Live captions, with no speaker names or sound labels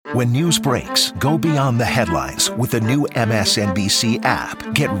When news breaks, go beyond the headlines with the new MSNBC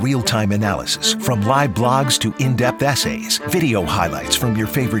app. Get real-time analysis from live blogs to in-depth essays, video highlights from your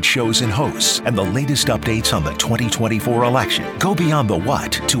favorite shows and hosts, and the latest updates on the 2024 election. Go beyond the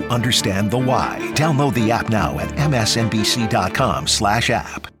what to understand the why. Download the app now at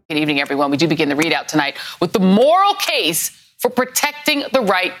msnbc.com/app. Good evening, everyone. We do begin the ReidOut tonight with the moral case for protecting the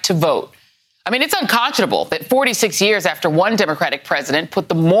right to vote. I mean, it's unconscionable that 46 years after one Democratic president put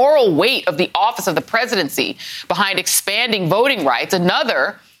the moral weight of the office of the presidency behind expanding voting rights,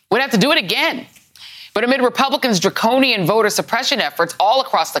 another would have to do it again. But amid Republicans' draconian voter suppression efforts all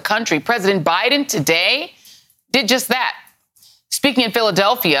across the country, President Biden today did just that. Speaking in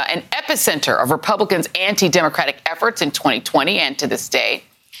Philadelphia, an epicenter of Republicans' anti-democratic efforts in 2020 and to this day,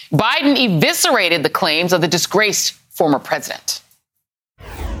 Biden eviscerated the claims of the disgraced former president.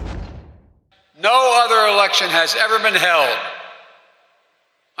 No other election has ever been held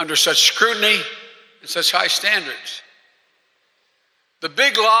under such scrutiny and such high standards. The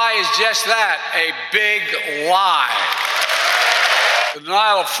big lie is just that, a big lie. The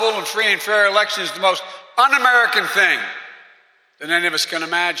denial of full and free and fair elections is the most un-American thing that any of us can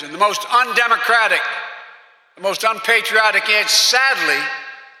imagine, the most undemocratic, the most unpatriotic, and sadly,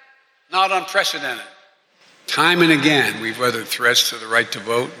 not unprecedented. Time and again, we've weathered threats to the right to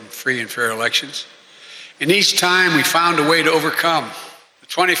vote in free and fair elections. And each time we found a way to overcome. The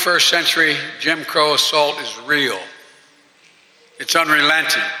 21st century Jim Crow assault is real. It's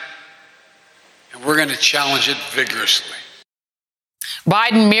unrelenting. And we're going to challenge it vigorously.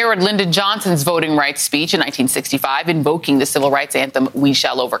 Biden mirrored Lyndon Johnson's voting rights speech in 1965, invoking the civil rights anthem, "We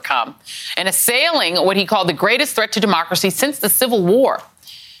Shall Overcome," and assailing what he called the greatest threat to democracy since the Civil War.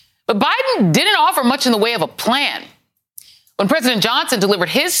 But Biden didn't offer much in the way of a plan. When President Johnson delivered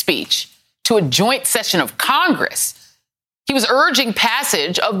his speech to a joint session of Congress, he was urging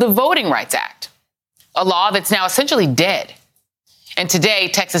passage of the Voting Rights Act, a law that's now essentially dead. And today,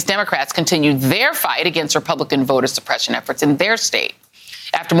 Texas Democrats continue their fight against Republican voter suppression efforts in their state,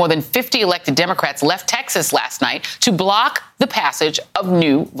 after more than 50 elected Democrats left Texas last night to block the passage of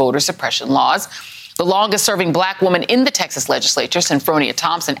new voter suppression laws. The longest-serving black woman in the Texas legislature, Senfronia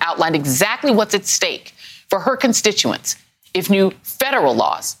Thompson, outlined exactly what's at stake for her constituents if new federal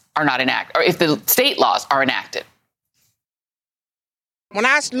laws are not enacted, or if the state laws are enacted. When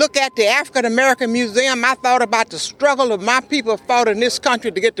I look at the African American Museum, I thought about the struggle of my people fought in this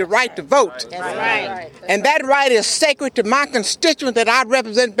country to get the right to vote. That's right. And that right is sacred to my constituent that I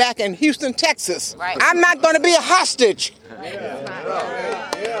represent back in Houston, Texas. Right. I'm not going to be a hostage.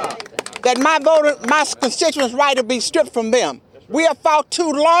 That my constituents' right to be stripped from them. We have fought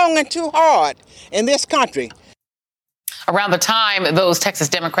too long and too hard in this country. Around the time those Texas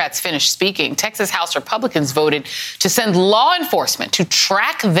Democrats finished speaking, Texas House Republicans voted to send law enforcement to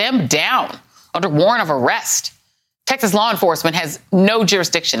track them down under warrant of arrest. Texas law enforcement has no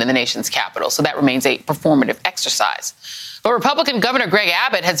jurisdiction in the nation's capital, so that remains a performative exercise. But Republican Governor Greg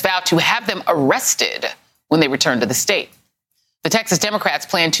Abbott has vowed to have them arrested when they return to the state. The Texas Democrats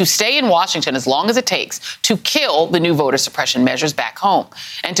plan to stay in Washington as long as it takes to kill the new voter suppression measures back home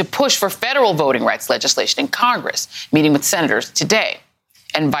and to push for federal voting rights legislation in Congress, meeting with senators today,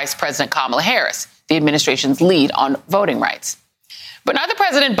 and Vice President Kamala Harris, the administration's lead on voting rights. But neither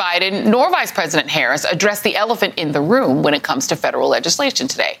President Biden nor Vice President Harris addressed the elephant in the room when it comes to federal legislation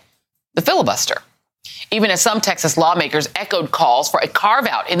today, the filibuster. Even as some Texas lawmakers echoed calls for a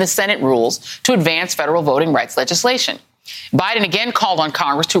carve-out in the Senate rules to advance federal voting rights legislation. Biden again called on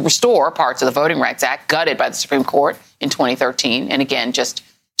Congress to restore parts of the Voting Rights Act gutted by the Supreme Court in 2013 and again just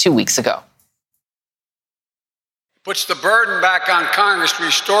 2 weeks ago. Puts the burden back on Congress to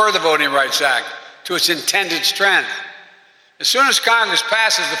restore the Voting Rights Act to its intended strength. As soon as Congress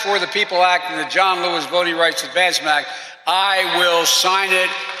passes the For the People Act and the John Lewis Voting Rights Advancement Act, I will sign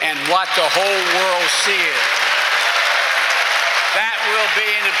it and let the whole world see it. That will be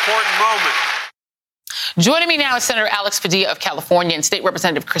an important moment. Joining me now is Senator Alex Padilla of California and State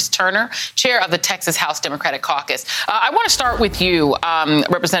Representative Chris Turner, chair of the Texas House Democratic Caucus. I want to start with you,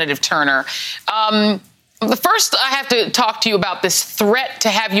 Representative Turner. First, I have to talk to you about this threat to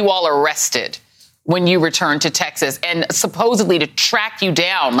have you all arrested when you return to Texas and supposedly to track you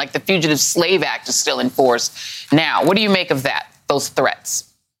down like the Fugitive Slave Act is still in force now. What do you make of that, those threats?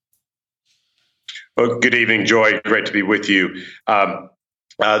 Well, good evening, Joy. Great to be with you.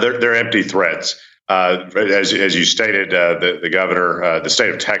 They're empty threats. As you stated, the governor, the state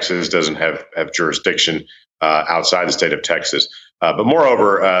of Texas doesn't have jurisdiction outside the state of Texas. But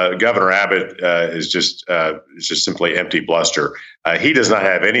moreover, Governor Abbott is just simply empty bluster. He does not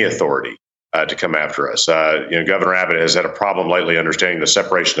have any authority to come after us. Governor Abbott has had a problem lately understanding the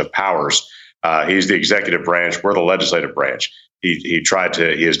separation of powers. He's the executive branch. We're the legislative branch. He has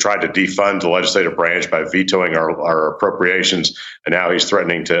tried to defund the legislative branch by vetoing our appropriations, and now he's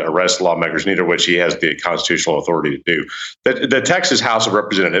threatening to arrest lawmakers, neither of which he has the constitutional authority to do. The Texas House of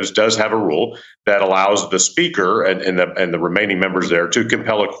Representatives does have a rule that allows the Speaker and the remaining members there to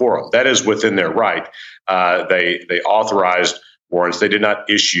compel a quorum. That is within their right. They authorized warrants. They did not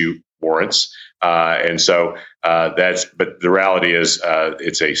issue warrants. But the reality is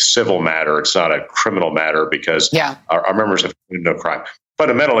it's a civil matter. It's not a criminal matter because our members have committed no crime.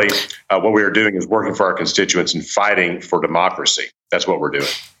 Fundamentally, what we are doing is working for our constituents and fighting for democracy. That's what we're doing.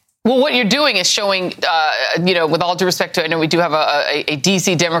 Well, what you're doing is showing, with all due respect to, I know we do have a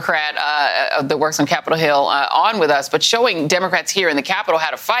D.C. Democrat that works on Capitol Hill on with us, but showing Democrats here in the Capitol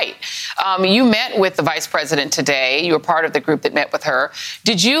how to fight. You met with the vice president today. You were part of the group that met with her.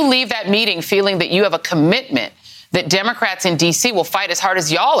 Did you leave that meeting feeling that you have a commitment that Democrats in D.C. will fight as hard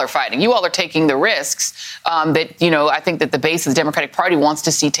as y'all are fighting? You all are taking the risks I think that the base of the Democratic Party wants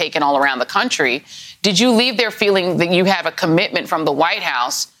to see taken all around the country. Did you leave there feeling that you have a commitment from the White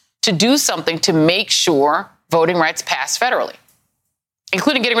House to do something to make sure voting rights pass federally,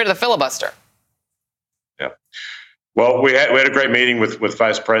 including getting rid of the filibuster? Yeah. Well, we had a great meeting with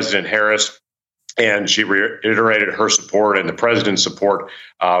Vice President Harris, and she reiterated her support and the president's support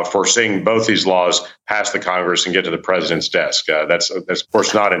for seeing both these laws pass the Congress and get to the president's desk. That's of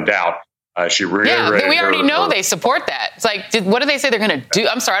course not in doubt. She reiterated. Yeah, we already know they support that. It's like, what do they say they're going to do?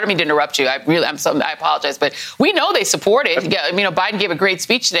 I'm sorry, I don't mean to interrupt you. I apologize, but we know they support it. Biden gave a great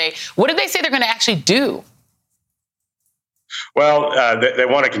speech today. What did they say they're going to actually do? Well, they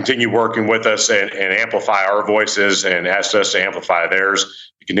want to continue working with us and amplify our voices and ask us to amplify theirs.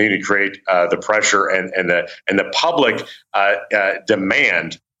 To continue to create the pressure and the public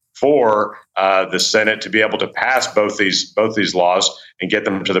demand for the Senate to be able to pass both these laws and get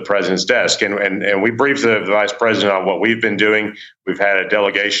them to the president's desk. And we briefed the vice president on what we've been doing. We've had a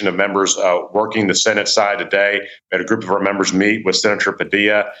delegation of members working the Senate side today. We had a group of our members meet with Senator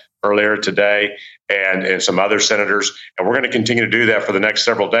Padilla earlier today and some other senators. And we're going to continue to do that for the next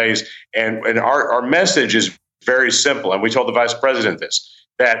several days. And our message is very simple. And we told the vice president this,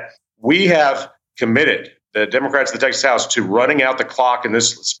 that we have committed the Democrats in the Texas House to running out the clock in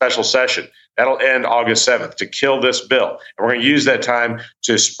this special session. That'll end August 7th to kill this bill. And we're going to use that time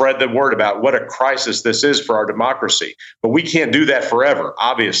to spread the word about what a crisis this is for our democracy. But we can't do that forever,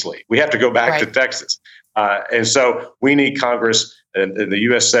 obviously. We have to go back to Texas. And so we need Congress and the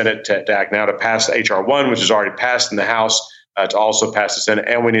U.S. Senate to act now to pass H.R. 1, which is already passed in the House, to also pass the Senate.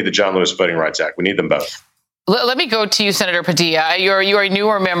 And we need the John Lewis Voting Rights Act. We need them both. Let me go to you, Senator Padilla. You're a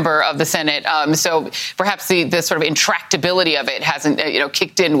newer member of the Senate, so perhaps the sort of intractability of it hasn't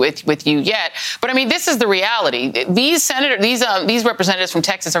kicked in with you yet. But I mean, this is the reality. These representatives from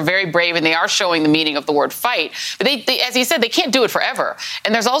Texas are very brave, and they are showing the meaning of the word fight. But they, as he said, they can't do it forever.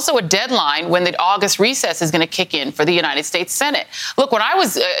 And there's also a deadline when the August recess is going to kick in for the United States Senate. Look, when I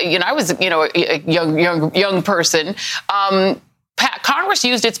was a young person. Congress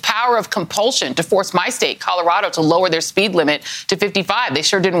used its power of compulsion to force my state, Colorado, to lower their speed limit to 55. They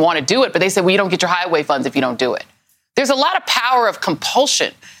sure didn't want to do it, but they said, well, you don't get your highway funds if you don't do it. There's a lot of power of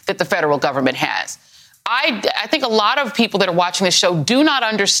compulsion that the federal government has. I think a lot of people that are watching this show do not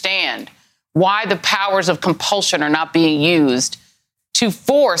understand why the powers of compulsion are not being used to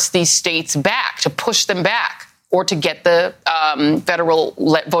force these states back, to push them back, or to get the federal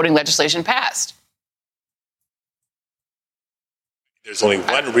voting legislation passed. There's only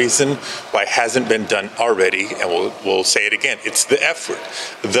one reason why it hasn't been done already, and we'll say it again. It's the F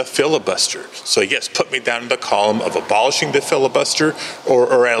word, the filibuster. So, yes, put me down in the column of abolishing the filibuster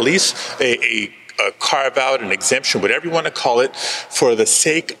or at least a carve out, an exemption, whatever you want to call it, for the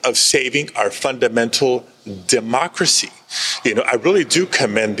sake of saving our fundamental democracy. I really do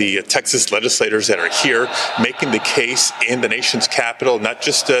commend the Texas legislators that are here making the case in the nation's capital, not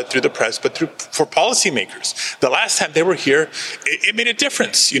just through the press, but for policymakers. The last time they were here, it made a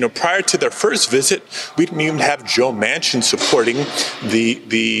difference. Prior to their first visit, we didn't even have Joe Manchin supporting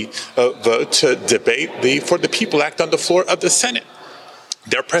the vote to debate the For the People Act on the floor of the Senate.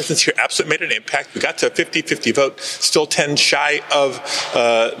 Their presence here absolutely made an impact. We got to a 50-50 vote, still 10 shy of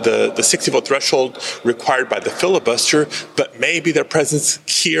the 60-vote threshold required by the filibuster. But maybe their presence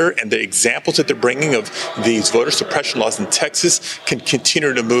here and the examples that they're bringing of these voter suppression laws in Texas can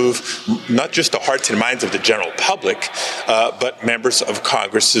continue to move not just the hearts and minds of the general public, but members of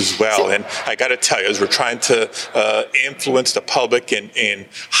Congress as well. And I got to tell you, as we're trying to influence the public and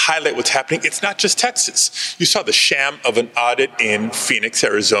highlight what's happening, it's not just Texas. You saw the sham of an audit in Phoenix Phoenix,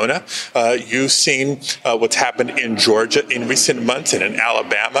 Arizona. You've seen what's happened in Georgia in recent months and in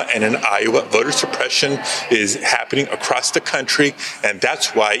Alabama and in Iowa. Voter suppression is happening across the country, and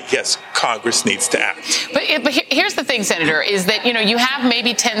that's why, yes, Congress needs to act. But here's the thing, Senator, is that, you have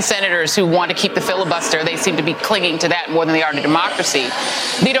maybe 10 senators who want to keep the filibuster. They seem to be clinging to that more than they are to democracy.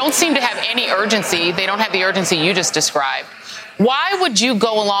 They don't seem to have any urgency. They don't have the urgency you just described. Why would you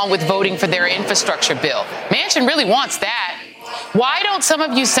go along with voting for their infrastructure bill? Manchin really wants that. Why don't some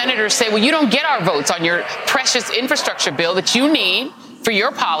of you senators say, well, you don't get our votes on your precious infrastructure bill that you need for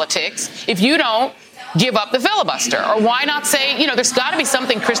your politics if you don't give up the filibuster? Or why not say, there's got to be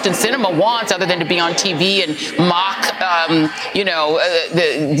something Kristen Sinema wants other than to be on TV and mock,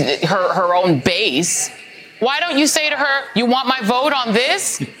 her own base. Why don't you say to her, you want my vote on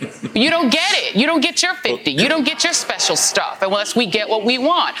this? You don't get it. You don't get your 50. You don't get your special stuff unless we get what we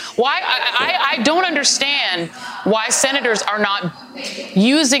want. Why? I don't understand why senators are not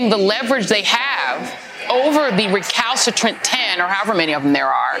using the leverage they have over the recalcitrant 10 or however many of them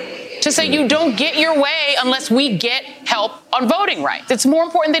there are to say you don't get your way unless we get help on voting rights. It's more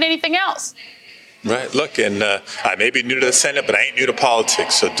important than anything else. Right. Look, and I may be new to the Senate, but I ain't new to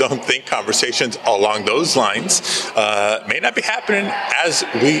politics. So don't think conversations along those lines may not be happening as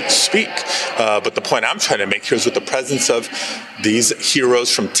we speak. But the point I'm trying to make here is with the presence of these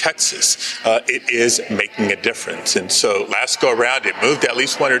heroes from Texas, it is making a difference. And so last go around, it moved at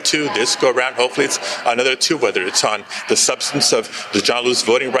least one or two. This go around, hopefully it's another two, whether it's on the substance of the John Lewis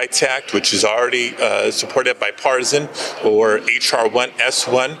Voting Rights Act, which is already supported bipartisan, or H.R.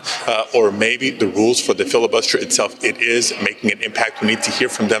 1S1, or maybe the rules for the filibuster itself. It is making an impact. We need to hear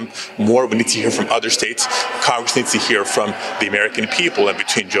from them more. We need to hear from other states. Congress needs to hear from the American people. And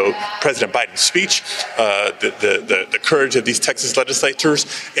between President Biden's speech, the courage of these Texas legislators,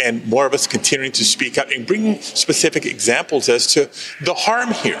 and more of us continuing to speak out and bringing specific examples as to the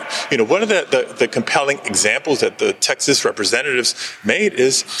harm here. One of the compelling examples that the Texas representatives made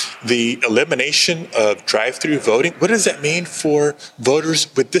is the elimination of drive-through voting. What does that mean for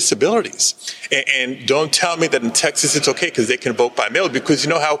voters with disabilities? And don't tell me that in Texas it's okay because they can vote by mail, because you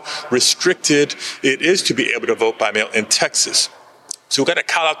know how restricted it is to be able to vote by mail in Texas. So we've got to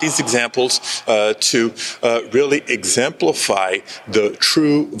call out these examples to really exemplify the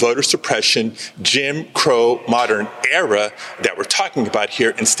true voter suppression, Jim Crow modern era that we're talking about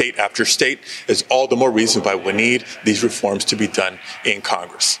here in state after state. Is all the more reason why we need these reforms to be done in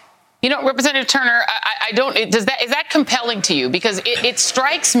Congress. Representative Turner, is that compelling to you? Because it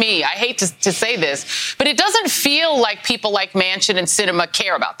strikes me, I hate to say this, but it doesn't feel like people like Manchin and Sinema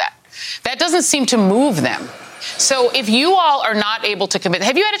care about that. That doesn't seem to move them. So if you all are not able to commit,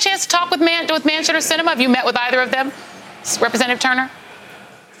 have you had a chance to talk with Manchin or Sinema? Have you met with either of them, Representative Turner?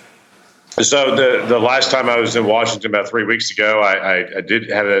 So the last time I was in Washington about 3 weeks ago, I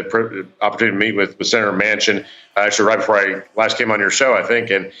did have an opportunity to meet with Senator Manchin, actually right before I last came on your show, I think.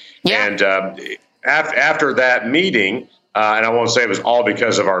 And after that meeting, and I won't say it was all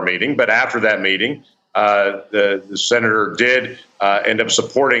because of our meeting, but after that meeting, the senator did end up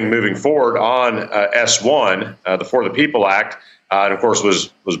supporting moving forward on S1, the For the People Act, and of course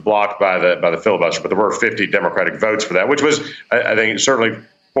was blocked by the filibuster. But there were 50 Democratic votes for that, which was, I think, certainly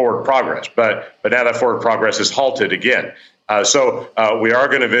forward progress. But now that forward progress is halted again. So we are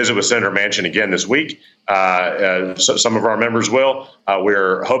going to visit with Senator Manchin again this week. So some of our members will.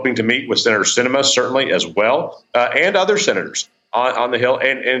 We're hoping to meet with Senator Sinema certainly as well, and other senators on the Hill.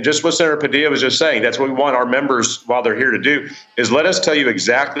 And just what Senator Padilla was just saying, that's what we want our members, while they're here, to do, is let us tell you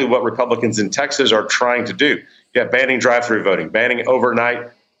exactly what Republicans in Texas are trying to do. Yeah, banning drive-through voting, banning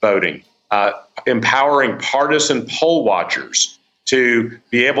overnight voting, empowering partisan poll watchers to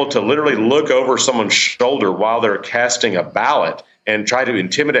be able to literally look over someone's shoulder while they're casting a ballot and try to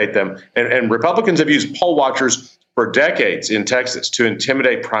intimidate them. And Republicans have used poll watchers for decades in Texas to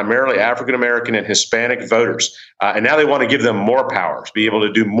intimidate primarily African-American and Hispanic voters. And now they want to give them more power to be able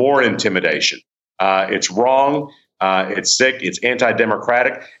to do more intimidation. It's wrong. It's sick. It's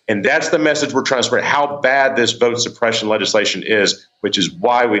anti-democratic. And that's the message we're trying to spread, how bad this vote suppression legislation is, which is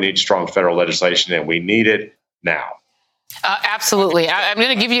why we need strong federal legislation, and we need it now. Absolutely. I'm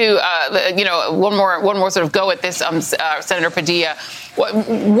going to give you, one more sort of go at this, Senator Padilla.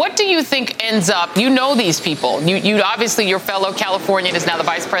 What do you think ends up? You know these people. You obviously, your fellow Californian is now the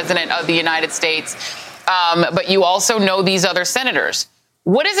vice president of the United States, but you also know these other senators.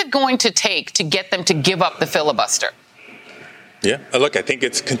 What is it going to take to get them to give up the filibuster? Yeah, look, I think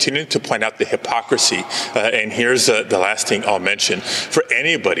it's continuing to point out the hypocrisy. And here's the last thing I'll mention. For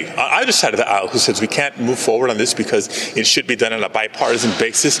anybody on either side of the aisle who says we can't move forward on this because it should be done on a bipartisan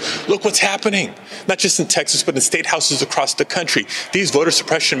basis, look what's happening, not just in Texas, but in state houses across the country. These voter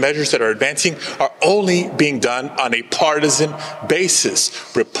suppression measures that are advancing are only being done on a partisan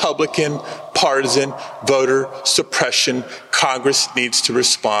basis. Republican, partisan, voter suppression. Congress needs to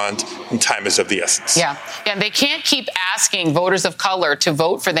respond, and time is of the essence. Yeah, and they can't keep asking voters of color to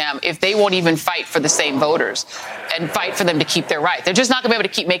vote for them if they won't even fight for the same voters and fight for them to keep their right. They're just not going to be able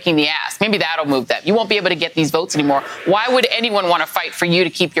to keep making the ask. Maybe that'll move them. You won't be able to get these votes anymore. Why would anyone want to fight for you to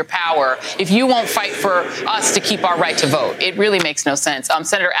keep your power if you won't fight for us to keep our right to vote? It really makes no sense.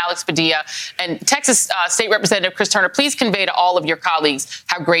 Senator Alex Padilla and Texas State Representative Chris Turner, please convey to all of your colleagues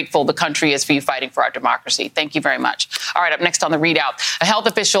how grateful the country is for you fighting for our democracy. Thank you very much. All right, up next on the ReidOut, a health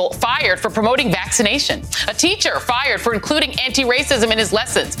official fired for promoting vaccination. A teacher fired for including anti-racism in his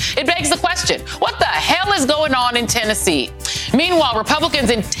lessons. It begs the question, what the hell is going on in Tennessee? Meanwhile, Republicans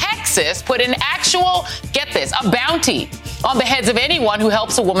in Texas put an actual, get this, a bounty on the heads of anyone who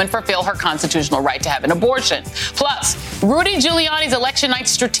helps a woman fulfill her constitutional right to have an abortion. Plus, Rudy Giuliani's election night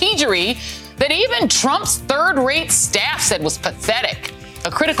strategery that even Trump's third-rate staff said was pathetic.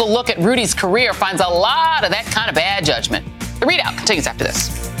 A critical look at Rudy's career finds a lot of that kind of bad judgment. The ReidOut continues after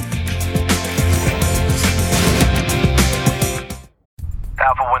this.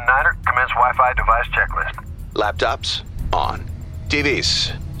 Alpha 19er, commence Wi-Fi device checklist. Laptops on.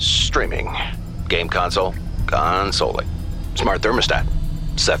 TVs streaming. Game console consoling. Smart thermostat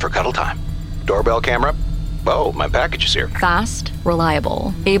set for cuddle time. Doorbell camera. Oh, my package is here. Fast,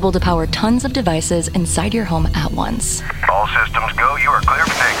 reliable, able to power tons of devices inside your home at once. All systems go. You are clear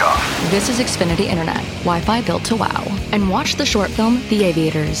for takeoff. This is Xfinity Internet, Wi-Fi built to wow. And watch the short film, The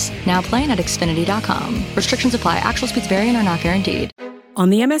Aviators, now playing at Xfinity.com. Restrictions apply. Actual speeds vary and are not guaranteed. On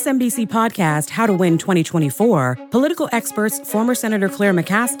the MSNBC podcast, How to Win 2024, political experts, former Senator Claire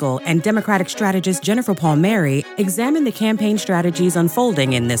McCaskill and Democratic strategist Jennifer Palmieri examine the campaign strategies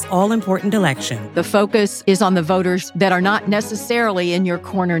unfolding in this all-important election. The focus is on the voters that are not necessarily in your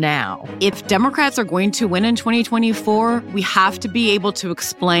corner now. If Democrats are going to win in 2024, we have to be able to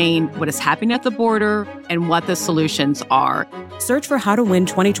explain what is happening at the border and what the solutions are. Search for How to Win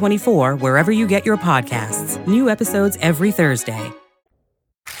 2024 wherever you get your podcasts. New episodes every Thursday.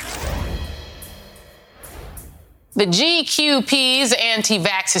 The GQP's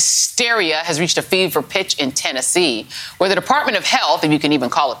anti-vax hysteria has reached a fever pitch in Tennessee, where the Department of Health, if you can even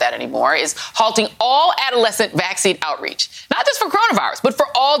call it that anymore, is halting all adolescent vaccine outreach. Not just for coronavirus, but for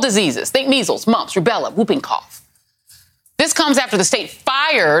all diseases. Think measles, mumps, rubella, whooping cough. This comes after the state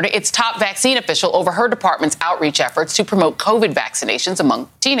fired its top vaccine official over her department's outreach efforts to promote COVID vaccinations among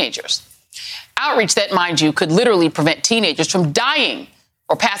teenagers. Outreach that, mind you, could literally prevent teenagers from dying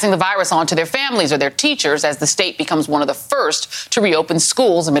or passing the virus on to their families or their teachers as the state becomes one of the first to reopen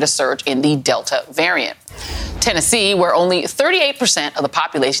schools amid a surge in the Delta variant. Tennessee, where only 38% of the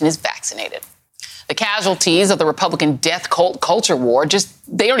population is vaccinated. The casualties of the Republican death cult culture war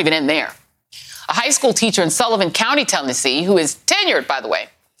they don't even end there. A high school teacher in Sullivan County, Tennessee, who is tenured, by the way,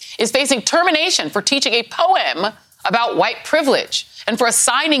 is facing termination for teaching a poem about white privilege and for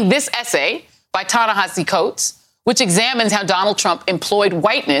assigning this essay by Ta-Nehisi Coates, which examines how Donald Trump employed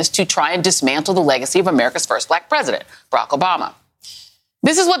whiteness to try and dismantle the legacy of America's first black president, Barack Obama.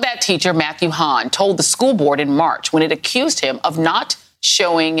 This is what that teacher, Matthew Hahn, told the school board in March when it accused him of not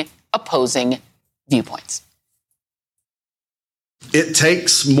showing opposing viewpoints. It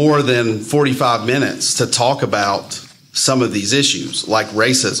takes more than 45 minutes to talk about some of these issues, like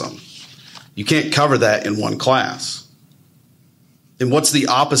racism. You can't cover that in one class. And what's the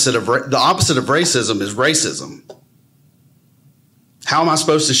opposite of the opposite of racism is racism. How am I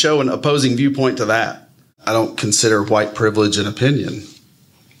supposed to show an opposing viewpoint to that? I don't consider white privilege an opinion.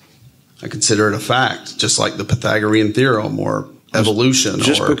 I consider it a fact, just like the Pythagorean theorem or evolution.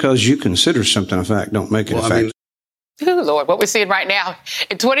 Just because you consider something a fact, don't make it a fact. Ooh, Lord, what we're seeing right now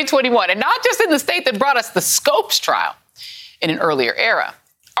in 2021, and not just in the state that brought us the Scopes trial in an earlier era,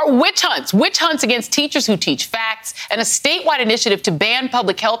 are witch hunts against teachers who teach facts, and a statewide initiative to ban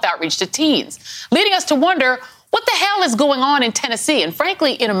public health outreach to teens, leading us to wonder what the hell is going on in Tennessee and,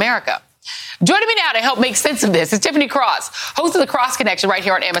 frankly, in America. Joining me now to help make sense of this is Tiffany Cross, host of the Cross Connection right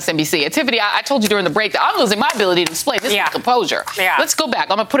here on MSNBC. And Tiffany, I told you during the break that I'm losing my ability to explain this with composure. Yeah. Let's go back.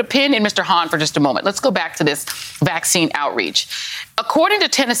 I'm going to put a pin in Mr. Hahn for just a moment. Let's go back to this vaccine outreach. According to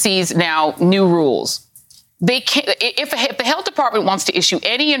Tennessee's now new rules, they can't, if the health department wants to issue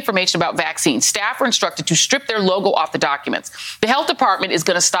any information about vaccines, staff are instructed to strip their logo off the documents. The health department is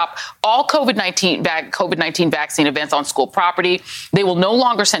going to stop all COVID-19 vaccine events on school property. They will no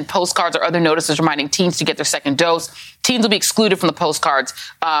longer send postcards or other notices reminding teens to get their second dose. Teens will be excluded from the postcards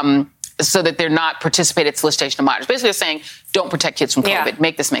so that they're not participating in solicitation of minors. Basically, they're saying, don't protect kids from COVID. Yeah.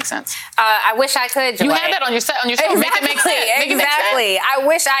 Make this make sense. I wish I could, Joy. You had that on your show. Exactly, Make it make sense. Exactly. I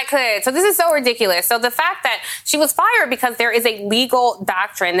wish I could. So this is so ridiculous. So the fact that she was fired because there is a legal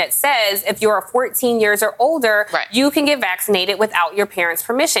doctrine that says if you're 14 years or older, you can get vaccinated without your parents'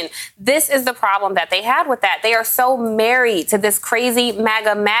 permission. This is the problem that they had with that. They are so married to this crazy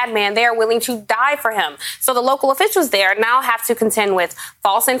MAGA madman. They are willing to die for him. So the local officials there now have to contend with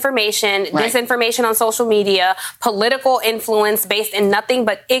false information, disinformation on social media, political influence based in nothing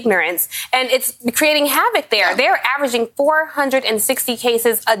but ignorance. And it's creating havoc there. Yeah. They're averaging 460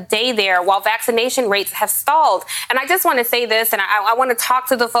 cases a day there while vaccination rates have stalled. And I just want to say this, and I want to talk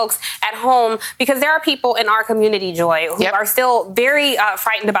to the folks at home because there are people in our community, Joy, who are still very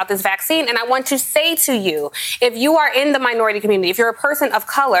frightened about this vaccine. And I want to say to you, if you are in the minority community, if you're a person of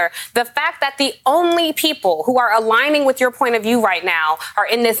color, the fact that the only people who are aligning with your point of view right now are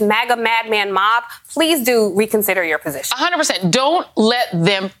in this MAGA madman mob, please do reconsider your position. 100%. Don't let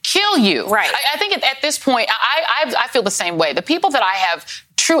them kill you. Right. I think at this point, I feel the same way. The people that I have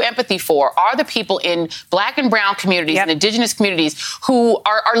true empathy for are the people in Black and brown communities and indigenous communities who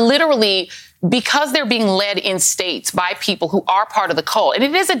are literally, because they're being led in states by people who are part of the cult. And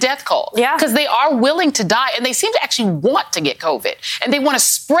it is a death cult. Yeah. Because they are willing to die. And they seem to actually want to get COVID. And they want to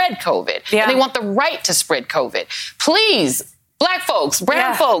spread COVID. Yeah. And they want the right to spread COVID. Please, Black folks,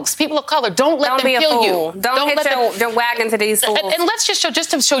 brown folks, people of color, don't let them kill you. Don't hit your wagon to these fools. And let's just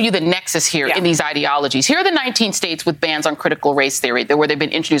to show you the nexus here in these ideologies. Here are the 19 states with bans on critical race theory where they've been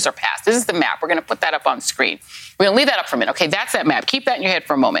introduced or passed. This is the map. We're going to put that up on screen. We're going to leave that up for a minute. Okay, that's that map. Keep that in your head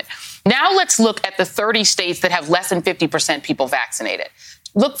for a moment. Now let's look at the 30 states that have less than 50% people vaccinated.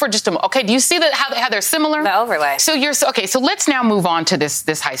 Look for just a moment. Okay, do you see how they're similar? The overlay. So let's now move on to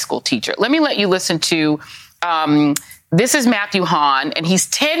this high school teacher. Let me let you listen to this is Matthew Hahn, and he's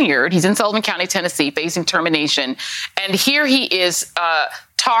tenured. He's in Sullivan County, Tennessee, facing termination. And here he is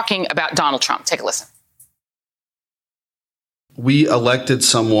talking about Donald Trump. Take a listen. We elected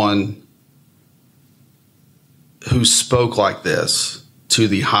someone who spoke like this to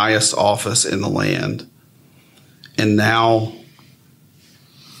the highest office in the land. And now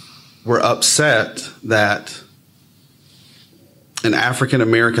we're upset that an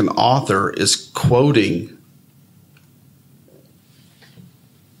African-American author is quoting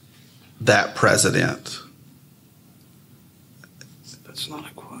that president. That's not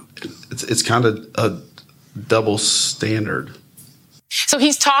a quote. It's kind of a double standard. So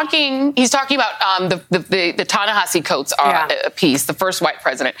he's talking about the Ta-Nehisi Coates piece, the first white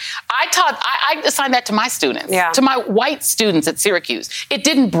president. I assigned that to my students, to my white students at Syracuse. It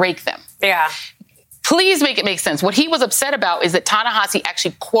didn't break them. Yeah. Please make it make sense. What he was upset about is that Ta-Nehisi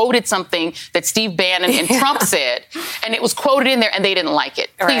actually quoted something that Steve Bannon and Trump said, and it was quoted in there, and they didn't like it.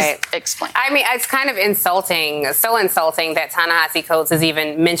 Please explain. I mean, it's kind of insulting, so insulting that Ta-Nehisi Coates is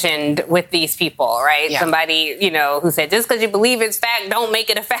even mentioned with these people, right? Yeah. Somebody, who said, just because you believe it's fact, don't make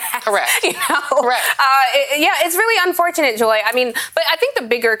it a fact. Correct. Correct. It's really unfortunate, Joy. I mean, but I think the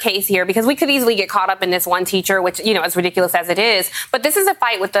bigger case here, because we could easily get caught up in this one teacher, which, as ridiculous as it is, but this is a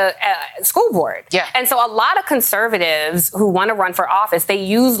fight with the school board. Yeah. And so a lot of conservatives who want to run for office, they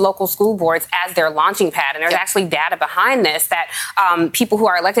use local school boards as their launching pad. And there's actually data behind this that people who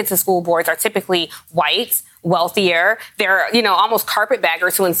are elected to school boards are typically white, wealthier. They're, almost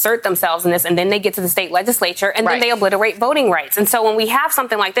carpetbaggers who insert themselves in this, and then they get to the state legislature, and then they obliterate voting rights. And so when we have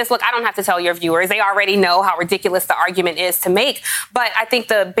something like this, look, I don't have to tell your viewers. They already know how ridiculous the argument is to make. But I think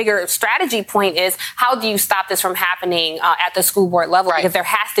the bigger strategy point is, how do you stop this from happening at the school board level? Because there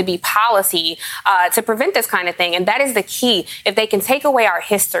has to be policy to prevent this kind of thing. And that is the key. If they can take away our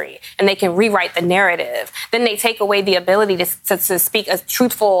history and they can rewrite the narrative, then they take away the ability to speak a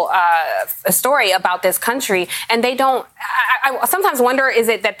truthful story about this country. And they don't, I sometimes wonder, is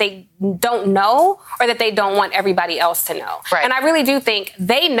it that they don't know or that they don't want everybody else to know? Right. And I really do think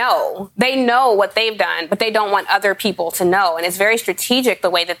they know what they've done, but they don't want other people to know. And it's very strategic the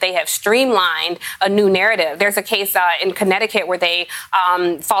way that they have streamlined a new narrative. There's a case in Connecticut where they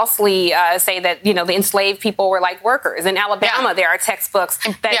falsely say that, the enslaved people were like workers. In Alabama, there are textbooks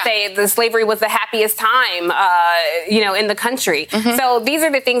that say the slavery was the happiest time, in the country. Mm-hmm. So these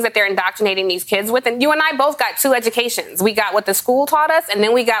are the things that they're indoctrinating these kids with. And you and I both got 2 educations. We got what the school taught us, and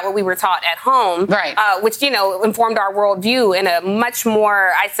then we got what we were taught at home, right? Which, informed our worldview in a much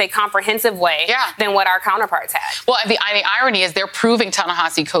more, I'd say, comprehensive way than what our counterparts had. Well, the irony is they're proving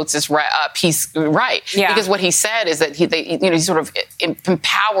Ta-Nehisi Coates' piece right. Because what he said is that he sort of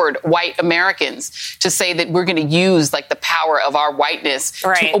empowered white Americans to say that we're going to use like the power of our whiteness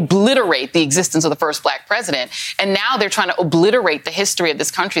to obliterate the existence of the first black president. And now they're trying to obliterate the history of this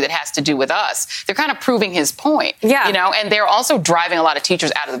country that has to do with us. They're kind of proving his point, and they're also driving a lot of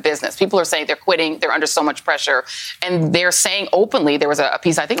teachers out of the business. People are saying they're quitting. They're under so much pressure. And they're saying openly, there was a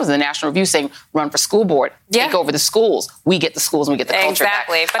piece, I think it was in the National Review, saying run for school board, take over the schools. We get the schools and we get the culture back.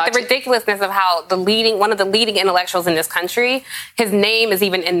 But the ridiculousness of how one of the leading intellectuals in this country, his name is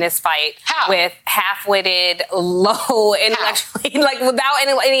even in this fight with half-witted, low intellectually, like without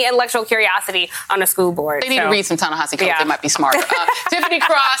any intellectual curiosity on a school board. They need to read some Ta-Nehisi Coates. They might be smarter. Tiffany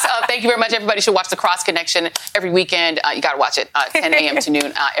Cross, thank you very much. Everybody should watch The Cross Connection every weekend. You got to watch it 10 a.m. to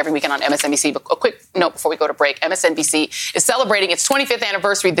noon every weekend on MSNBC. But a quick note before we go to break. MSNBC is celebrating its 25th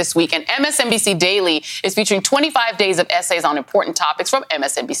anniversary this week, and MSNBC Daily is featuring 25 days of essays on important topics from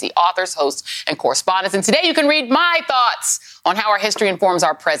MSNBC authors, hosts, and correspondents. And today you can read my thoughts on how our history informs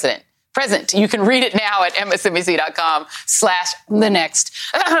our present. You can read it now at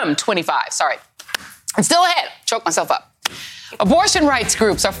msnbc.com/the-next-25. Sorry. And still ahead. Choke myself up. Abortion rights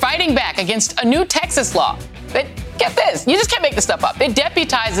groups are fighting back against a new Texas law that, get this, you just can't make this stuff up. It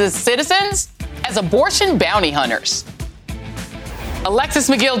deputizes citizens as abortion bounty hunters. Alexis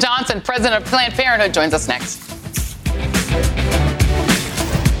McGill Johnson, president of Planned Parenthood, joins us next.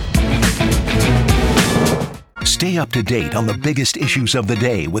 Stay up to date on the biggest issues of the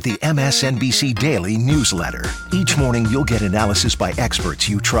day with the MSNBC Daily newsletter. Each morning, you'll get analysis by experts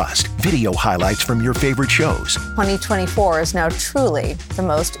you trust, video highlights from your favorite shows. 2024 is now truly the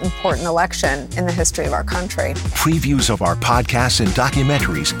most important election in the history of our country. Previews of our podcasts and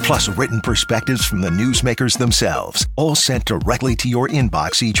documentaries, plus written perspectives from the newsmakers themselves, all sent directly to your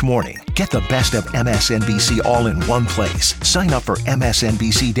inbox each morning. Get the best of MSNBC all in one place. Sign up for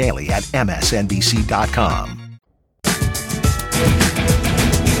MSNBC Daily at msnbc.com.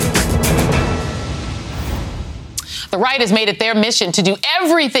 The right has made it their mission to do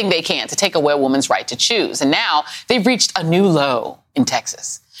everything they can to take away a woman's right to choose. And now they've reached a new low in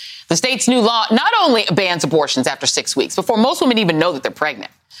Texas. The state's new law not only bans abortions after 6 weeks, before most women even know that they're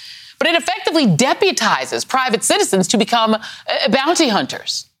pregnant, but it effectively deputizes private citizens to become bounty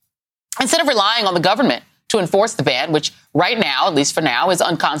hunters. Instead of relying on the government to enforce the ban, which right now, at least for now, is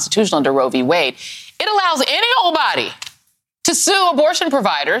unconstitutional under Roe v. Wade, it allows any old body to sue abortion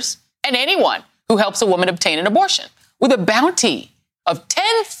providers and anyone who helps a woman obtain an abortion with a bounty of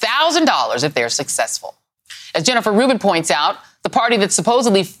 $10,000 if they're successful. As Jennifer Rubin points out, the party that's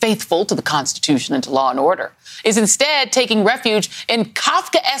supposedly faithful to the Constitution and to law and order is instead taking refuge in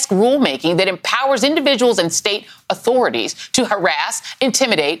Kafkaesque rulemaking that empowers individuals and state authorities to harass,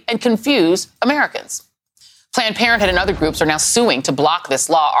 intimidate, and confuse Americans. Planned Parenthood and other groups are now suing to block this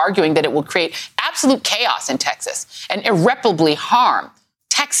law, arguing that it will create absolute chaos in Texas and irreparably harm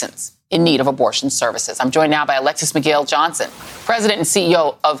Texans in need of abortion services. I'm joined now by Alexis McGill Johnson, president and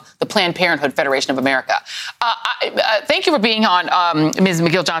CEO of the Planned Parenthood Federation of America. Thank you for being on, Ms.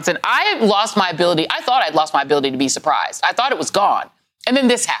 McGill Johnson. I thought I'd lost my ability to be surprised. I thought it was gone. And then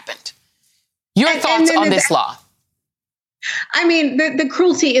this happened. Your thoughts on this law? I mean, the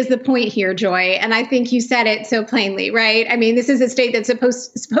cruelty is the point here, Joy. And I think you said it so plainly, right? I mean, this is a state that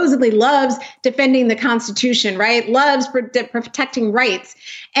supposedly loves defending the Constitution, right? Loves protecting rights.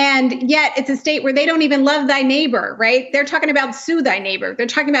 And yet it's a state where they don't even love thy neighbor, right? They're talking about sue thy neighbor. They're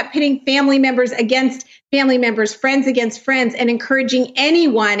talking about pitting family members against family members, friends against friends, and encouraging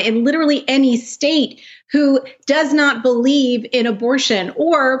anyone in literally any state who does not believe in abortion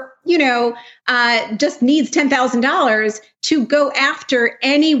or, just needs $10,000 to go after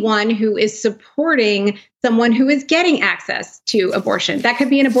anyone who is supporting someone who is getting access to abortion. That could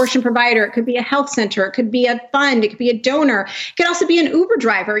be an abortion provider. It could be a health center. It could be a fund. It could be a donor. It could also be an Uber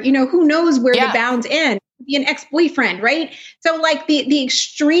driver. Who knows where the bounds end? It could be an ex-boyfriend, right? So like the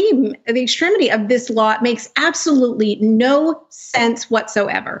extremity of this law makes absolutely no sense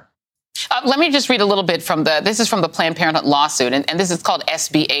whatsoever. Let me just read a little bit this is from the Planned Parenthood lawsuit, and this is called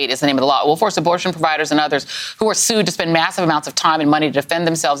SB 8 is the name of the law. It will force abortion providers and others who are sued to spend massive amounts of time and money to defend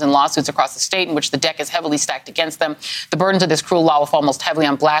themselves in lawsuits across the state in which the deck is heavily stacked against them. The burdens of this cruel law will fall most heavily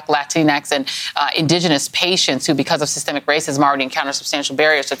on Black, Latinx, and indigenous patients who, because of systemic racism, already encounter substantial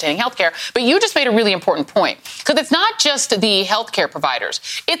barriers to obtaining health care. But you just made a really important point, because it's not just the health care providers.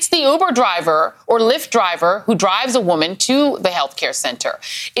 It's the Uber driver or Lyft driver who drives a woman to the health care center.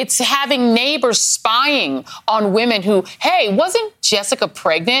 It's having having neighbors spying on women who, hey, wasn't Jessica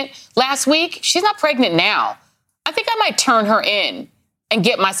pregnant last week? She's not pregnant now. I think I might turn her in and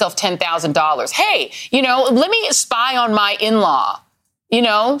get myself $10,000. Hey, let me spy on my in-law.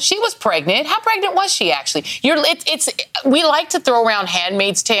 She was pregnant. How pregnant was she actually? We like to throw around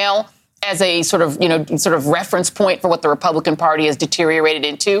Handmaid's Tale as a sort of reference point for what the Republican Party has deteriorated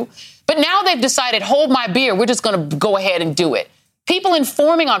into. But now they've decided, hold my beer. We're just going to go ahead and do it. People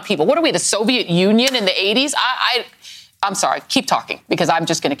informing on people. What are we, the Soviet Union in the 80s? I'm sorry. Keep talking because I'm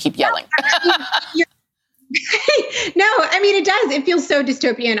just going to keep yelling. No, it does. It feels so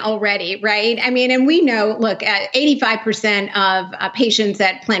dystopian already, right? And we know, look, 85% of patients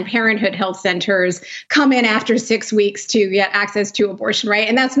at Planned Parenthood health centers come in after 6 weeks to get access to abortion, right?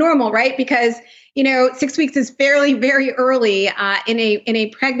 And that's normal, right? Because 6 weeks is very early in a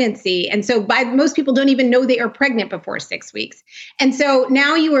pregnancy. And so most people don't even know they are pregnant before 6 weeks. And so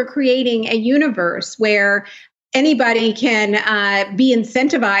now you are creating a universe where anybody can be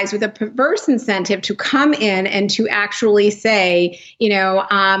incentivized with a perverse incentive to come in and to actually say,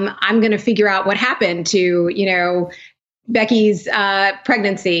 I'm going to figure out what happened to, Becky's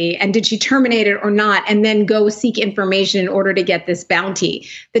pregnancy and did she terminate it or not, and then go seek information in order to get this bounty.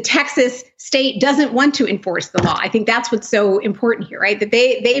 The Texas state doesn't want to enforce the law. I think that's what's so important here, right? That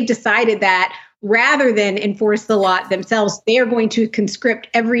they've decided that rather than enforce the law themselves, they are going to conscript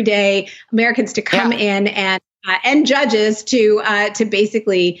everyday Americans to come in and judges to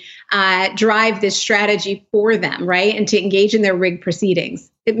basically drive this strategy for them, right? And to engage in their rigged proceedings.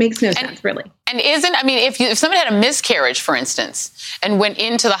 It makes no sense, really. And if somebody had a miscarriage, for instance, and went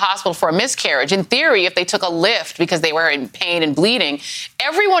into the hospital for a miscarriage, in theory, if they took a lift because they were in pain and bleeding,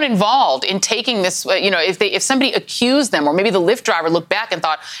 everyone involved in taking this, if somebody accused them, or maybe the lift driver looked back and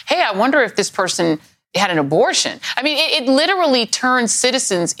thought, hey, I wonder if this person had an abortion. It literally turns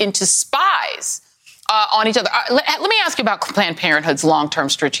citizens into spies on each other. Let me ask you about Planned Parenthood's long-term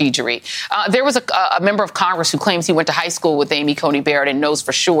strategy. There was a member of Congress who claims he went to high school with Amy Coney Barrett and knows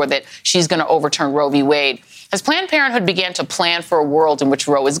for sure that she's going to overturn Roe v. Wade. Has Planned Parenthood began to plan for a world in which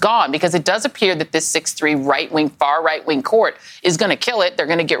Roe is gone? Because it does appear that this 6-3 far right-wing court is going to kill it. They're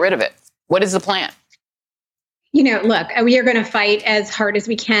going to get rid of it. What is the plan? Look, we are going to fight as hard as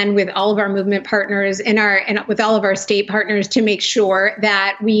we can with all of our movement partners and with all of our state partners to make sure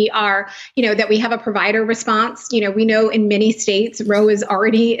that we are, that we have a provider response. We know in many states, Roe is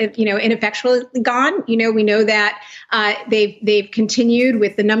already, ineffectually gone. We know that they've continued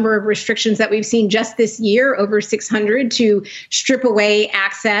with the number of restrictions that we've seen just this year, over 600, to strip away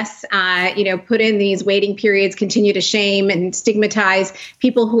access, put in these waiting periods, continue to shame and stigmatize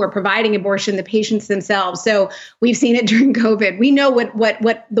people who are providing abortion, the patients themselves. So we've seen it during COVID. We know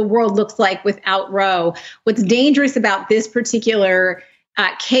what the world looks like without Roe. What's dangerous about this particular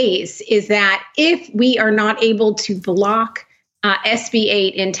case is that if we are not able to block SB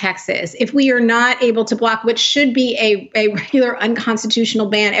 8 in Texas, if we are not able to block what should be a regular unconstitutional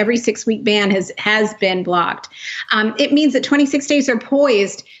ban, every 6-week ban has been blocked. It means that 26 states are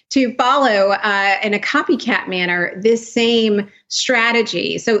poised to follow in a copycat manner this same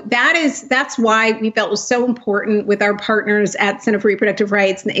strategy. So that's why we felt it was so important with our partners at Center for Reproductive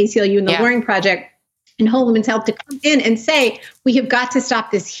Rights and the ACLU and the Lawyering Project and Whole Women's Health to come in and say, we have got to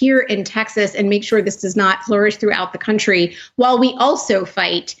stop this here in Texas and make sure this does not flourish throughout the country, while we also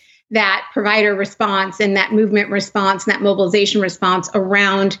fight that provider response and that movement response and that mobilization response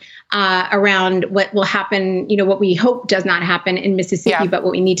around what will happen, what we hope does not happen in Mississippi, but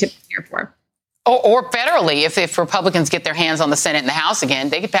what we need to prepare for. Or federally, if Republicans get their hands on the Senate and the House again,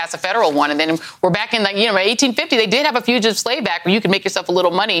 they could pass a federal one. And then we're back in 1850. They did have a Fugitive Slave Act where you could make yourself a little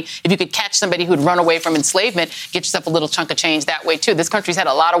money if you could catch somebody who'd run away from enslavement, get yourself a little chunk of change that way, too. This country's had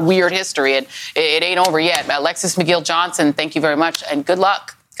a lot of weird history, and it ain't over yet. Alexis McGill Johnson, thank you very much, and good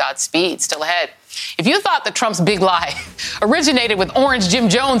luck. Godspeed. Still ahead. If you thought that Trump's big lie originated with Orange Jim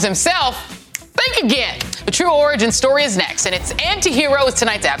Jones himself, think again. The true origin story is next, and it's Anti-Hero is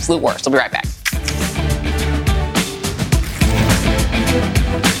tonight's absolute worst. We'll be right back.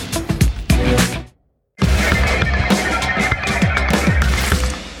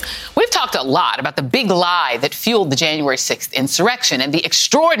 We've talked a lot about the big lie that fueled the January 6th insurrection and the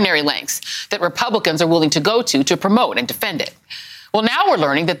extraordinary lengths that Republicans are willing to go to promote and defend it. Well, now we're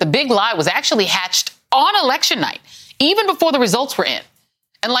learning that the big lie was actually hatched on election night, even before the results were in.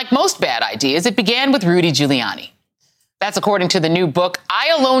 And like most bad ideas, it began with Rudy Giuliani. That's according to the new book,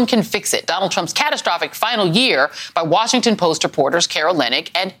 I Alone Can Fix It, Donald Trump's Catastrophic Final Year by Washington Post reporters Carol Lennig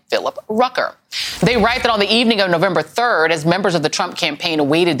and Philip Rucker. They write that on the evening of November 3rd, as members of the Trump campaign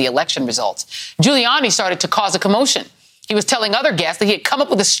awaited the election results, Giuliani started to cause a commotion. He was telling other guests that he had come up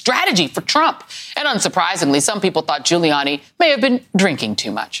with a strategy for Trump. And unsurprisingly, some people thought Giuliani may have been drinking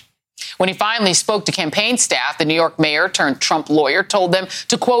too much. When he finally spoke to campaign staff, the New York mayor turned Trump lawyer told them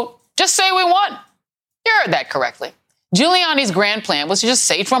to, quote, just say we won. You heard that correctly. Giuliani's grand plan was to just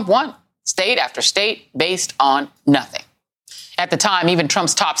say Trump won, state after state, based on nothing. At the time, even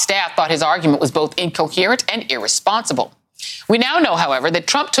Trump's top staff thought his argument was both incoherent and irresponsible. We now know, however, that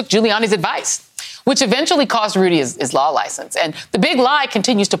Trump took Giuliani's advice, which eventually cost Rudy his law license. And the big lie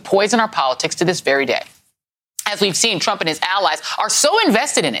continues to poison our politics to this very day. As we've seen, Trump and his allies are so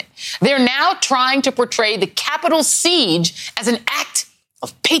invested in it, they're now trying to portray the Capitol siege as an act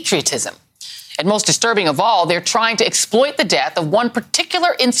of patriotism. And most disturbing of all, they're trying to exploit the death of one particular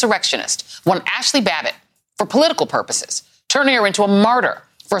insurrectionist, one Ashli Babbitt, for political purposes, turning her into a martyr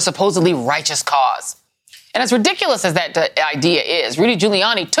for a supposedly righteous cause. And as ridiculous as that idea is, Rudy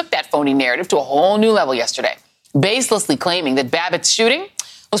Giuliani took that phony narrative to a whole new level yesterday, baselessly claiming that Babbitt's shooting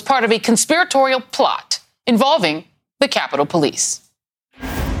was part of a conspiratorial plot involving the Capitol Police.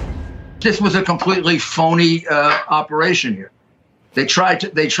 This was a completely phony operation here. They tried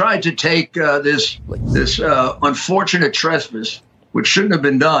to take this unfortunate trespass, which shouldn't have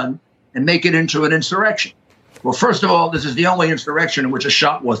been done, and make it into an insurrection. Well, first of all, this is the only insurrection in which a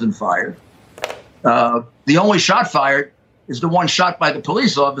shot wasn't fired. The only shot fired is the one shot by the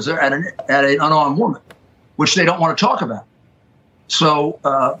police officer at an unarmed woman, which they don't want to talk about. So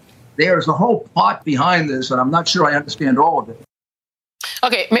there's a whole plot behind this, and I'm not sure I understand all of it.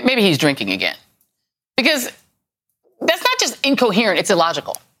 Okay, maybe he's drinking again. Because that's not just incoherent, it's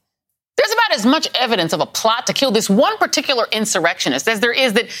illogical. There's about as much evidence of a plot to kill this one particular insurrectionist as there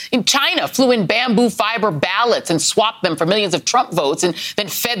is that in China flew in bamboo fiber ballots and swapped them for millions of Trump votes and then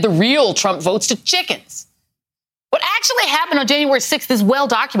fed the real Trump votes to chickens. What actually happened on January 6th is well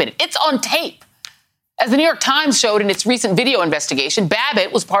documented. It's on tape. As the New York Times showed in its recent video investigation,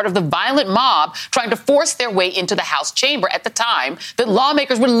 Babbitt was part of the violent mob trying to force their way into the House chamber at the time that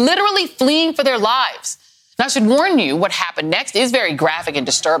lawmakers were literally fleeing for their lives. And I should warn you, what happened next is very graphic and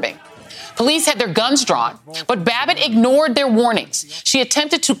disturbing. Police had their guns drawn, but Babbitt ignored their warnings. She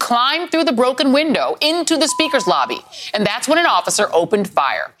attempted to climb through the broken window into the speaker's lobby, and that's when an officer opened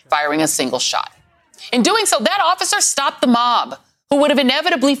fire, firing a single shot. In doing so, that officer stopped the mob, who would have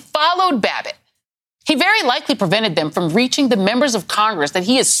inevitably followed Babbitt. He very likely prevented them from reaching the members of Congress that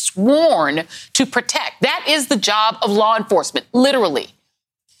he is sworn to protect. That is the job of law enforcement, literally.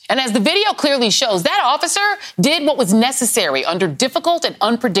 And as the video clearly shows, that officer did what was necessary under difficult and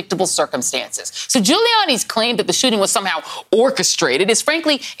unpredictable circumstances. So Giuliani's claim that the shooting was somehow orchestrated is,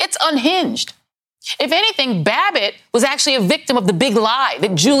 frankly, it's unhinged. If anything, Babbitt was actually a victim of the big lie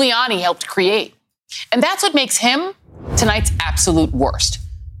that Giuliani helped create. And that's what makes him tonight's absolute worst.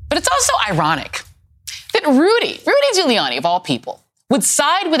 But it's also ironic that Rudy Giuliani, of all people, would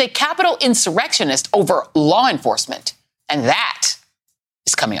side with a Capitol insurrectionist over law enforcement. And that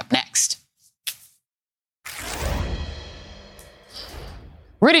is coming up next.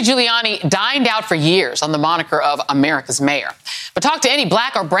 Rudy Giuliani dined out for years on the moniker of America's mayor. But talk to any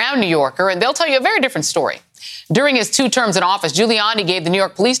black or brown New Yorker and they'll tell you a very different story. During his 2 terms in office, Giuliani gave the New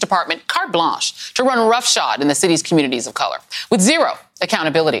York Police Department carte blanche to run roughshod in the city's communities of color, with zero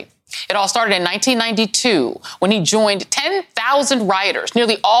accountability. It all started in 1992 when he joined 10,000 rioters,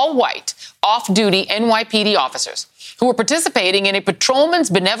 nearly all white, off-duty NYPD officers, who were participating in a Patrolmen's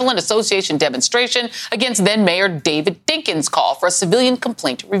Benevolent Association demonstration against then-Mayor David Dinkins' call for a civilian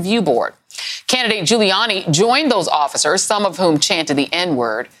complaint review board. Candidate Giuliani joined those officers, some of whom chanted the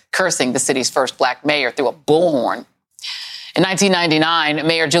N-word, cursing the city's first black mayor through a bullhorn. In 1999,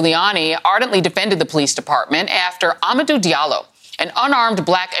 Mayor Giuliani ardently defended the police department after Amadou Diallo, an unarmed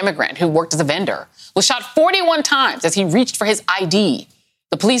black immigrant who worked as a vendor, was shot 41 times as he reached for his ID.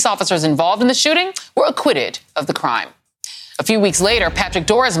 The police officers involved in the shooting were acquitted of the crime. A few weeks later, Patrick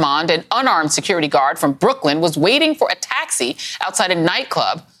Dorismond, an unarmed security guard from Brooklyn, was waiting for a taxi outside a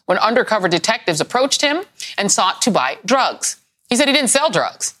nightclub when undercover detectives approached him and sought to buy drugs. He said he didn't sell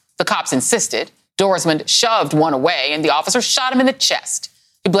drugs. The cops insisted. Dorismond shoved one away, and the officer shot him in the chest.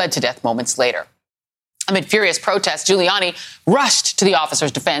 He bled to death moments later. Amid furious protests, Giuliani rushed to the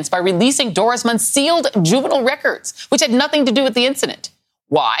officer's defense by releasing Dorismond's sealed juvenile records, which had nothing to do with the incident.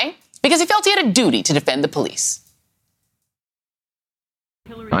 Why? Because he felt he had a duty to defend the police.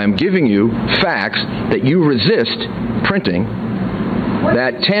 I'm giving you facts that you resist printing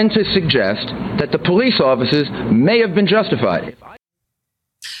that tend to suggest that the police officers may have been justified.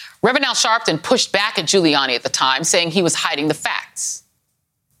 Reverend Al Sharpton pushed back at Giuliani at the time, saying he was hiding the facts.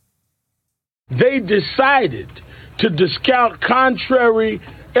 They decided to discount contrary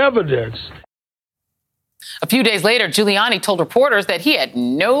evidence. A few days later, Giuliani told reporters that he had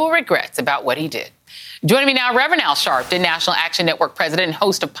no regrets about what he did. Joining me now, Reverend Al Sharpton, National Action Network president and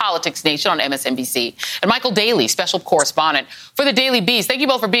host of Politics Nation on MSNBC, and Michael Daly, special correspondent for the Daily Beast. Thank you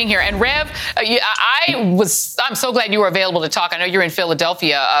both for being here. And Rev, I'm so glad you were available to talk. I know you're in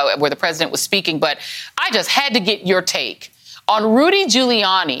Philadelphia where the president was speaking, but I just had to get your take on Rudy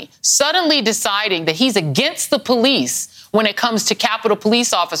Giuliani suddenly deciding that he's against the police when it comes to Capitol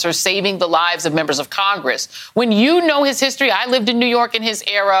Police officers saving the lives of members of Congress. When you know his history, I lived in New York in his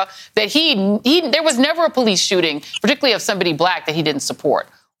era, that there was never a police shooting, particularly of somebody black, that he didn't support.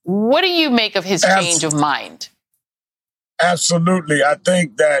 What do you make of his change of mind? Absolutely. I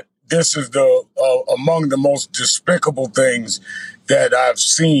think that this is among the most despicable things that I've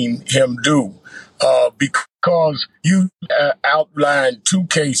seen him do. Because you outlined two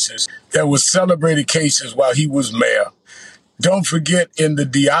cases that were celebrated cases while he was mayor. Don't forget in the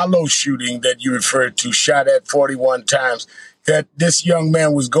Diallo shooting that you referred to, shot at 41 times, that this young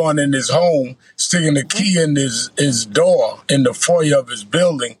man was going in his home, sticking the key in his door in the foyer of his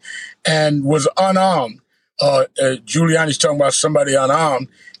building, and was unarmed. Giuliani's talking about somebody unarmed,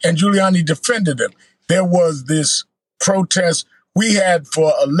 and Giuliani defended him. There was this protest. We had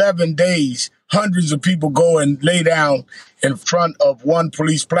for 11 days, hundreds of people go and lay down in front of one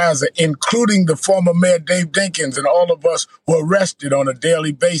police plaza, including the former mayor, Dave Dinkins, and all of us were arrested on a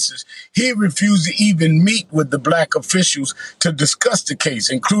daily basis. He refused to even meet with the black officials to discuss the case,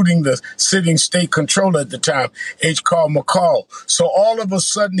 including the sitting state controller at the time, H. Carl McCall. So all of a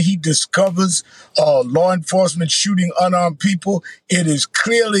sudden he discovers law enforcement shooting unarmed people. It is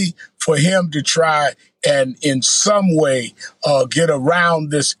clearly for him to try and in some way get around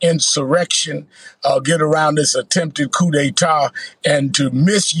this insurrection, get around this attempted coup d'etat, and to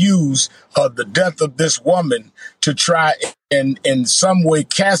misuse the death of this woman to try and in some way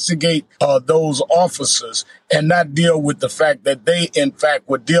castigate those officers and not deal with the fact that they, in fact,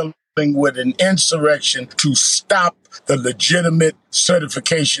 were dealing with an insurrection to stop the legitimate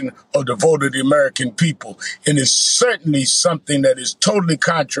certification of the vote of the American people. And it's certainly something that is totally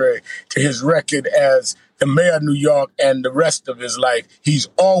contrary to his record as the mayor of New York and the rest of his life. He's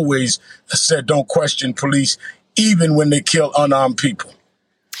always said, don't question police, even when they kill unarmed people.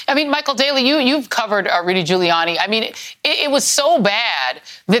 I mean, Michael Daly, you've covered Rudy Giuliani. I mean, it was so bad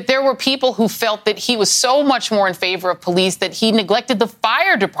that there were people who felt that he was so much more in favor of police that he neglected the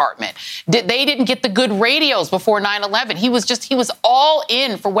fire department. They didn't get the good radios before 9/11. He was all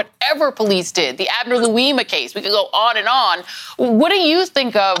in for whatever police did. The Abner Louima case, we could go on and on. What do you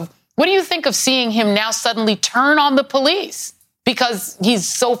think of seeing him now suddenly turn on the police because he's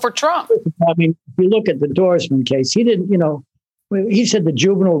so for Trump? I mean, if you look at the Dorsman case, he didn't, he said the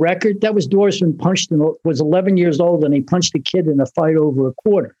juvenile record, that was Dorsman was 11 years old and he punched a kid in a fight over a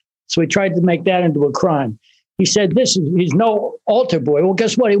quarter. So he tried to make that into a crime. He said he's no altar boy. Well,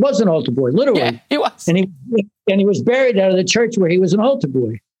 guess what? He was an altar boy, literally. Yeah, he was. And he was buried out of the church where he was an altar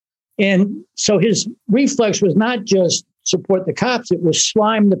boy. And so his reflex was not just support the cops, it was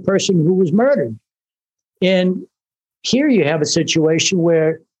slime the person who was murdered. And here you have a situation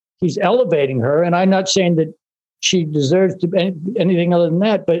where he's elevating her, and I'm not saying that she deserves to be anything other than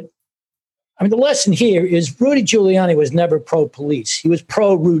that. But I mean, the lesson here is Rudy Giuliani was never pro-police. He was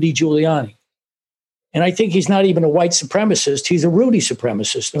pro-Rudy Giuliani. And I think he's not even a white supremacist. He's a Rudy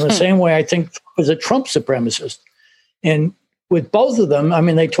supremacist in the same way I think Trump was a Trump supremacist. And with both of them, I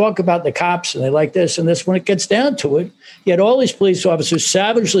mean, they talk about the cops and they like this and this. When it gets down to it, you had all these police officers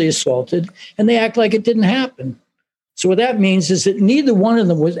savagely assaulted and they act like it didn't happen. So what that means is that neither one of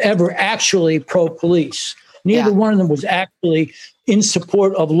them was ever actually pro-police. Neither one of them was actually in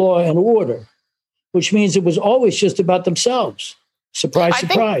support of law and order, which means it was always just about themselves. Surprise,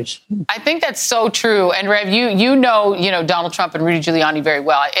 surprise. I think that's so true. And Rev, you know Donald Trump and Rudy Giuliani very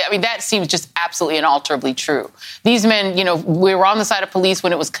well. I mean, that seems just absolutely unalterably true. These men, we were on the side of police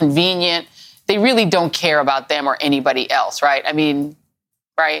when it was convenient. They really don't care about them or anybody else, right? I mean,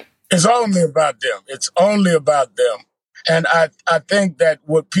 right? It's only about them. It's only about them. And I think that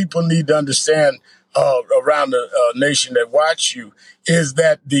what people need to understand around the nation that watch you is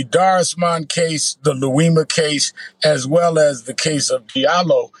that the Dorisman case, the Louima case, as well as the case of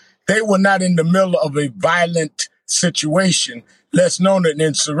Diallo, they were not in the middle of a violent situation, less known as an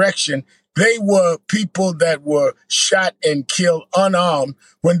insurrection. They were people that were shot and killed unarmed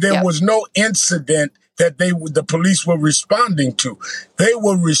when there was no incident that the police were responding to. They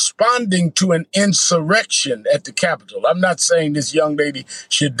were responding to an insurrection at the Capitol. I'm not saying this young lady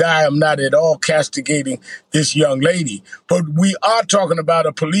should die. I'm not at all castigating this young lady. But we are talking about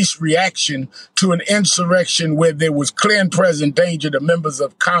a police reaction to an insurrection where there was clear and present danger to members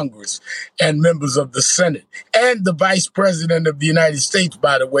of Congress and members of the Senate and the Vice President of the United States,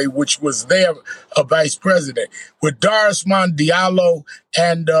 by the way, which was their vice president. With Dorismond Diallo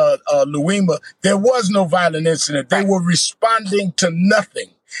and Luima, there was no violent incident. They were responding to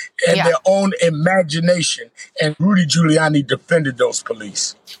nothing in their own imagination. And Rudy Giuliani defended those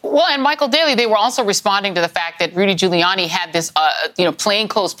police. Well, and Michael Daly, they were also responding to the fact that Rudy Giuliani had this,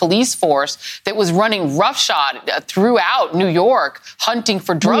 plainclothes police force that was running roughshod throughout New York, hunting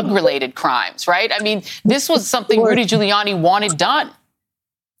for drug-related crimes, right? I mean, this was something Rudy Giuliani wanted done.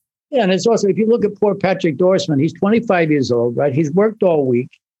 Yeah, and it's also, if you look at poor Patrick Dorsman, he's 25 years old, right? He's worked all week.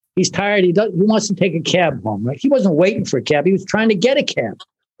 He's tired. He wants to take a cab home, right? He wasn't waiting for a cab. He was trying to get a cab.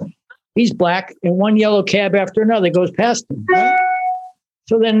 He's black, and one yellow cab after another goes past him, right?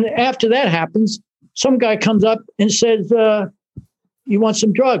 So then after that happens, some guy comes up and says, you want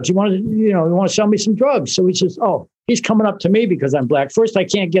some drugs? You want to sell me some drugs? So he says, oh, he's coming up to me because I'm black. First, I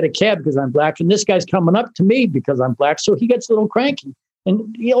can't get a cab because I'm black. And this guy's coming up to me because I'm black. So he gets a little cranky.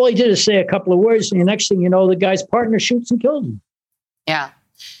 And all he did is say a couple of words. And the next thing you know, the guy's partner shoots and kills him. Yeah.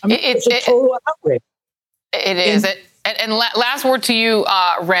 I mean, it's a total outrage. It is. And last word to you,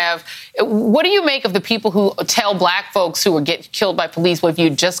 Rev. What do you make of the people who tell black folks who get killed by police, well, if you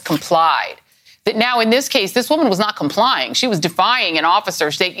just complied? That now, in this case, this woman was not complying. She was defying an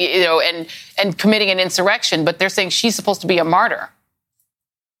officer, and committing an insurrection. But they're saying she's supposed to be a martyr.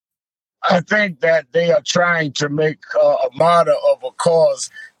 I think that they are trying to make a martyr of a cause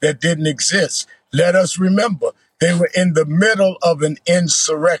that didn't exist. Let us remember, they were in the middle of an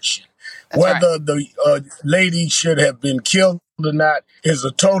insurrection. That's whether right. The lady should have been killed or not is a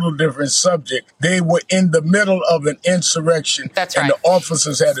total different subject. They were in the middle of an insurrection. That's right. And the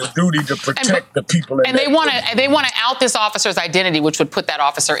officers had a duty to protect the people. And they want to out this officer's identity, which would put that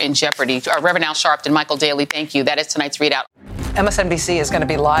officer in jeopardy. Reverend Al Sharpton, Michael Daly, thank you. That is tonight's ReidOut. MSNBC is going to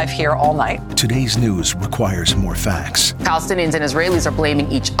be live here all night. Today's news requires more facts. Palestinians and Israelis are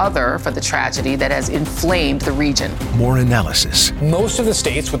blaming each other for the tragedy that has inflamed the region. More analysis. Most of the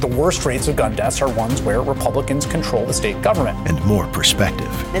states with the worst rates of gun deaths are ones where Republicans control the state government. And more perspective.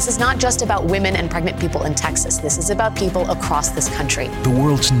 This is not just about women and pregnant people in Texas. This is about people across this country. The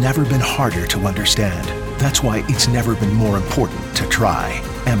world's never been harder to understand. That's why it's never been more important to try.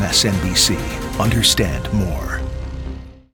 MSNBC. Understand more.